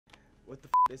What the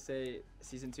They Say,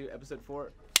 Season 2, Episode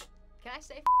 4. Can I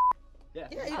say Yeah.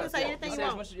 Yeah, you can say anything you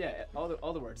want. Yeah, all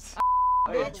the words.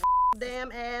 Bitch, damn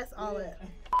ass, all that.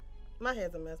 My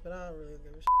head's a mess, but I don't really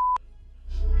give a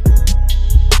shit.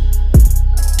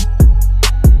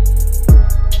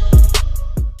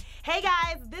 Hey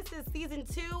guys, this is season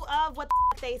 2 of What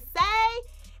the They Say,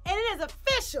 and it is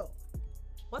official.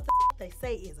 What the They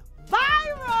Say is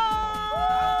viral!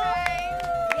 Okay.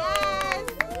 Yes,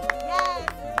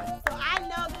 yes. So I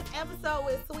know this episode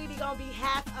with Saweetie gonna be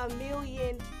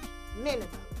 500,000 minutes.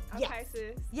 Okay, Yes.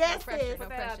 sis. Yes, No pressure, sis. no Put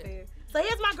that out pressure. there. So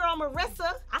here's my girl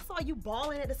Marissa. I saw you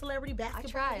balling at the celebrity I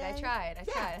basketball tried. game.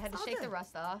 I had to all shake good. the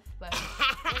rust off, but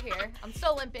we're here. I'm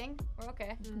still limping. We're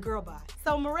okay. Girl, bye.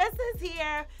 So Marissa's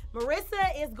here.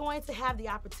 Marissa is going to have the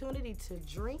opportunity to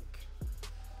drink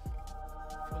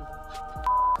from the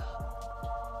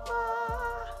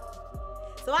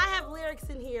So I have lyrics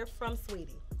in here from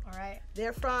Saweetie. All right.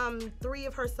 They're from 3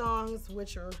 of her songs,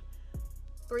 which are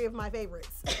 3 of my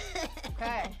favorites.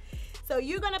 Okay. So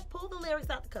you're gonna pull the lyrics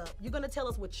out the cup. You're gonna tell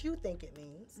us what you think it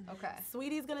means. Okay.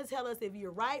 Saweetie's gonna tell us if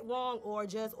you're right, wrong, or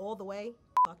just all the way.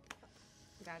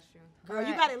 Got you. Girl, you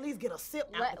Alright. gotta at least get a sip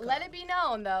out the cup. Let it be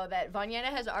known, though, that Vonyetta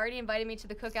has already invited me to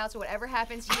the cookout, so whatever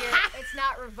happens here, it's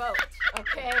not revoked,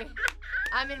 okay?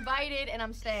 I'm invited, and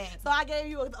I'm staying. So I gave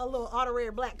you a little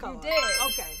honorary black card. You did.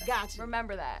 Okay, got you.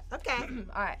 Remember that. Okay.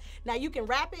 All right. Now you can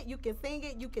rap it, you can sing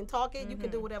it, you can talk it, you can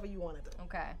do whatever you want to do.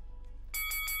 Okay.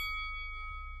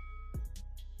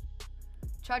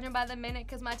 Charging by the minute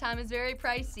because my time is very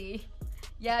pricey.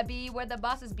 Yeah, be where the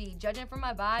bosses be. Judging from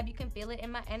my vibe, you can feel it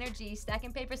in my energy.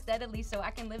 Stacking paper steadily so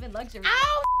I can live in luxury.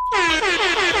 Oh!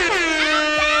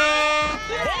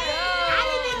 I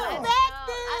didn't expect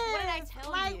this. What did I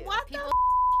tell like, you? What People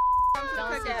the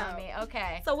don't sit on me.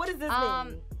 Okay. So what does this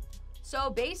mean? So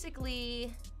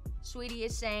basically, Saweetie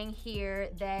is saying here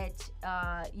that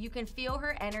you can feel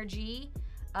her energy,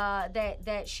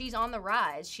 that she's on the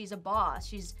rise. She's a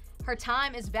boss. Her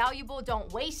time is valuable.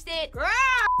 Don't waste it. Girl!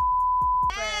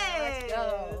 Let's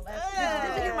go. Let's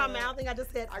Did you hear my go. mouth thing? I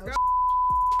just said, Girl.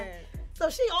 So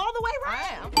she all the way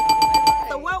right? Alright,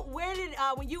 So where did,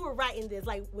 when you were writing this,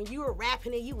 like when you were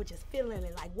rapping it, you were just feeling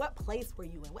it, like what place were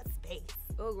you in? What space?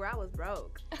 Oh, girl, I was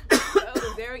broke. So it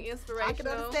was very inspirational. I can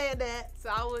understand that. So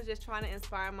I was just trying to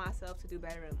inspire myself to do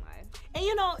better in life. And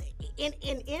you know,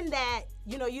 in that,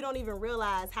 you know, you don't even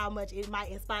realize how much it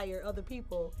might inspire other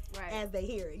people Right. as they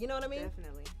hear it. You know what I mean?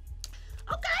 Definitely.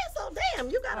 Okay, so damn,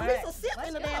 you got a Alright, little sip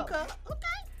in the let's damn go. cup.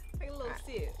 Okay. Take a little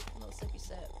sip. A little sippy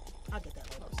sip. I'll get that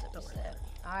later. Little sippy Don't worry sip. about it.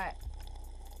 All right.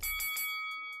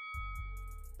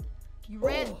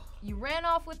 Ooh. You ran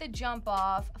off with a jump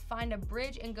off. Find a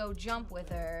bridge and go jump with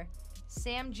her.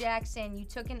 Sam Jackson, you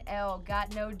took an L,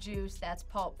 got no juice. That's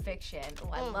Pulp Fiction. Oh,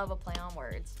 I love a play on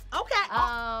words. Okay.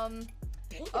 Um.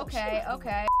 Damn, Okay. she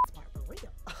Okay. smart for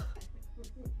real.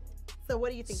 So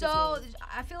what do you think? So this means?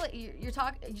 I feel like you're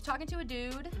talking to a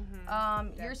dude. You're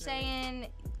definitely. saying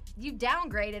you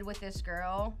downgraded with this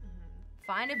girl.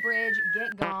 Find a bridge,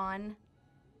 get gone.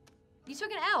 You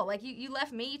took an L. Like you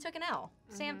left me. You took an L.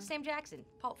 Sam Jackson,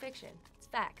 Pulp Fiction. It's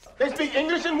facts. They speak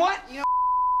English and what?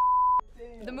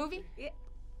 The movie? Yeah.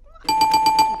 Oh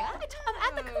my God,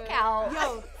 I'm at the cookout.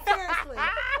 Yo, seriously.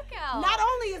 Cookout. Not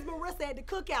only is Marissa at the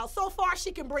cookout, so far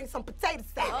she can bring some potato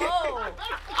salad. Oh.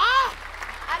 Ah!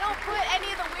 I don't put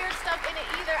any of the weird stuff in it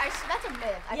either. That's a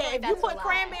myth. I feel Yeah, like if you that's a put lie.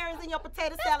 cranberries in your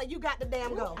potato salad, you got the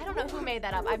damn go. I don't know who made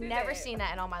that up. I've never seen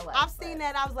that in all my life. I've seen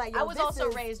that. I was like, yo, I was this also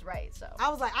is- raised right, so. I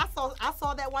was like, I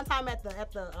saw that one time at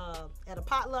a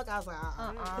potluck. I was like,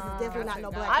 this is definitely not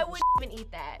no black. I people wouldn't even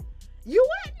eat that. You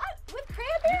would? With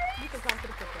cranberries? You can come to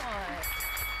the cookout.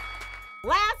 All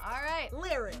Last right.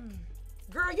 lyric.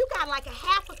 Girl, you got like a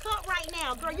half a cup right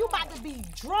now. Girl, you about to be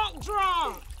drunk.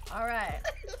 All right.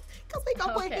 Cause we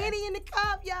gonna put Okay. Henny in the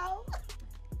cup, yo.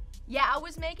 Yeah, I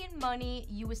was making money.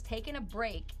 You was taking a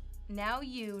break. Now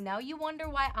you wonder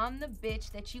why I'm the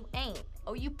bitch that you ain't.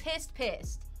 Oh, you pissed.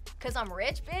 Cause I'm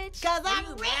rich, bitch? Cause I'm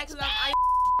You rich. mad 'cause I'm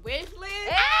wish list?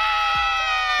 Hey!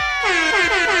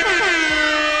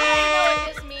 I know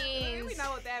what this means. We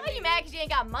know what that Why means. you mad cause you ain't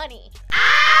got money?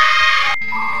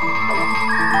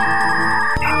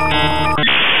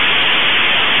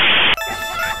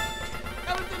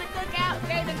 I was in the cookout,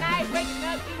 day to night, waking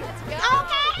up, eating. Let's go.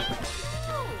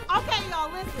 Okay,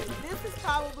 y'all, listen. This has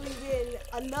probably been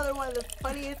another one of the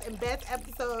funniest and best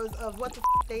episodes of What the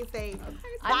They Say.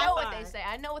 I know by what far. they say.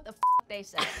 I know what the they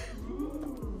say.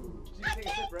 She can take a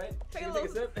sip, right? Take She a can take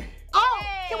a sip. Oh,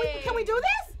 can we do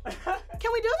this?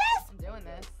 Can we do this? I'm doing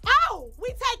this. Oh, we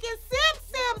taking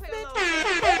sips, Take a little bitch.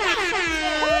 sip.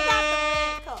 Who got the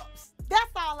red cups?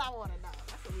 That's all I want to know.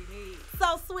 That's what we need. So,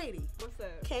 sweet. Saweetie, What's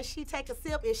up? can she take a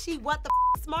sip? Is she what the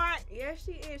smart? Yeah,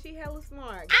 she is. She hella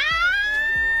smart.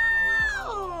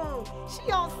 Oh,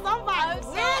 she on somebody's I'm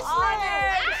so wish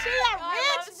honored. list. She a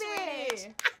I rich love bitch.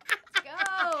 Sweetie.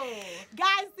 Go.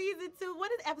 Guys, season 2.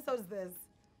 What episode is this?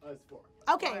 It's 4.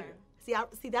 Okay.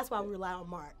 See, that's why we rely on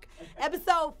Mark.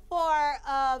 Episode 4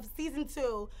 of season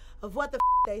 2 of What the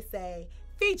They Say,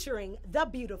 featuring the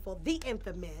beautiful, the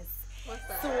infamous What's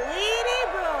up?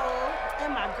 Saweetie Boo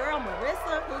and my girl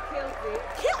Marissa. Who kills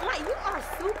it? Like, you are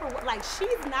super, like,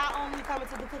 she's not only coming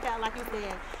to the cookout, like you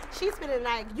said, she's spending the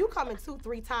night, you coming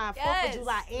 2-3 times, 4th of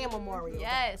July and Memorial Day.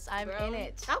 Yes, I'm in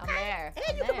it. Okay. I'm there. And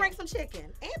I'm you can there. bring some chicken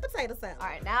and potato salad. All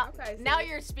right, now, Okay, so now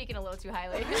you're speaking a little too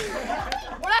highly.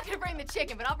 We're not gonna bring the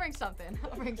chicken, but I'll bring something.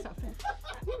 I'll bring something.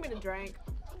 Give me the drink.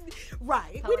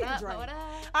 Right. Throw We it need up, drink. throw it up.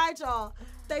 All right, y'all.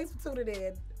 Thanks for tuning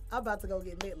in. I'm about to go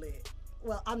get lit.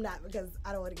 Well, I'm not because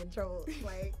I don't want to get in trouble.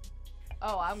 Like,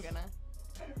 Oh, I'm gonna.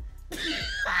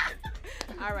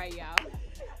 All right, y'all.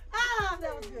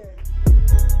 that was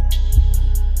good.